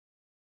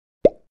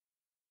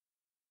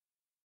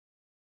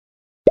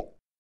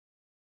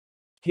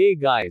Hey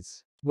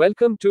guys,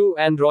 welcome to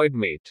Android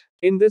Mate.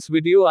 In this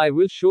video I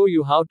will show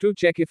you how to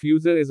check if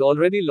user is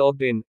already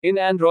logged in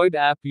Android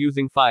app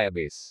using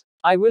Firebase.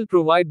 I will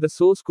provide the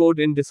source code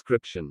in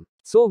description.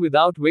 So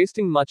without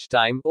wasting much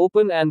time,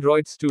 open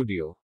Android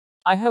Studio.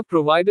 I have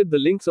provided the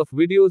links of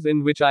videos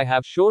in which I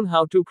have shown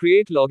how to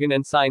create login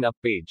and sign up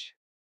page.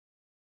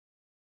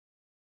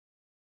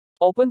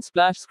 Open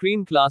splash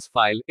screen class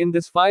file. In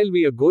this file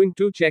we are going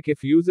to check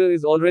if user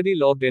is already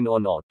logged in or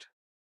not.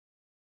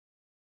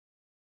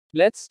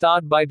 Let's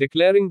start by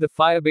declaring the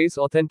Firebase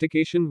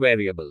Authentication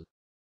variable.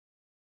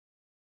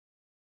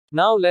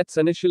 Now let's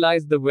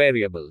initialize the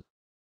variable.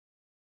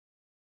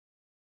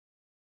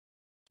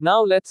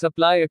 Now let's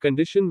apply a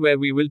condition where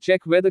we will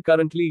check whether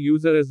currently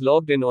user is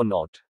logged in or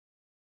not.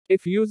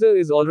 If user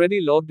is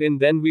already logged in,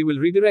 then we will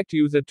redirect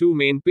user to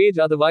main page,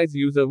 otherwise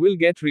user will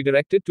get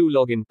redirected to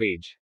login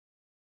page.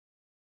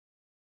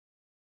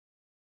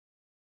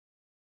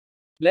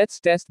 Let's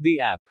test the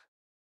app.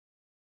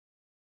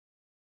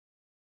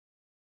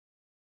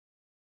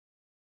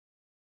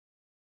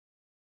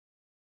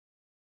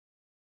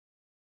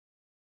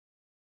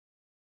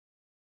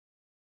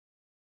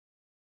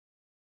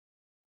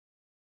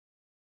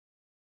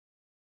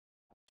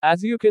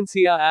 As you can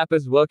see, our app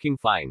is working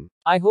fine.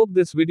 I hope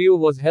this video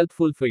was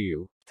helpful for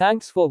you.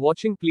 Thanks for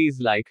watching. Please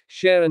like,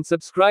 share and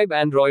subscribe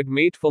Android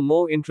Mate for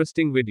more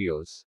interesting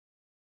videos.